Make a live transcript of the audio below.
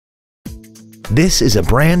This is a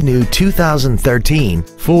brand new 2013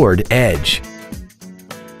 Ford Edge.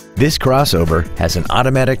 This crossover has an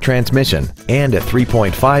automatic transmission and a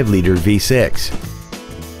 3.5-liter V6.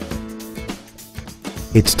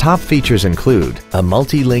 Its top features include a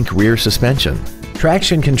multi-link rear suspension,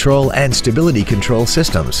 traction control and stability control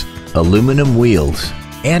systems, aluminum wheels,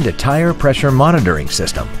 and a tire pressure monitoring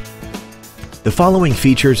system. The following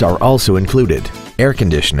features are also included: air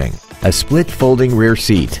conditioning, a split folding rear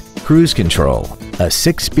seat, cruise control, a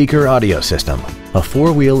 6-speaker audio system, a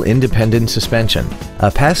 4-wheel independent suspension, a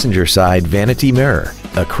passenger side vanity mirror,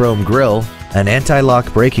 a chrome grille, an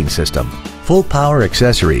anti-lock braking system, full power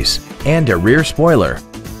accessories, and a rear spoiler.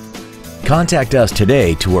 Contact us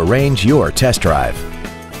today to arrange your test drive.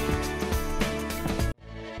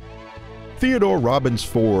 Theodore Robins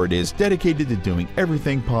Ford is dedicated to doing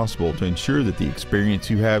everything possible to ensure that the experience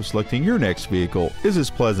you have selecting your next vehicle is as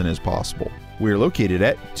pleasant as possible. We are located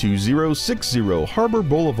at 2060 Harbor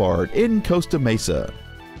Boulevard in Costa Mesa.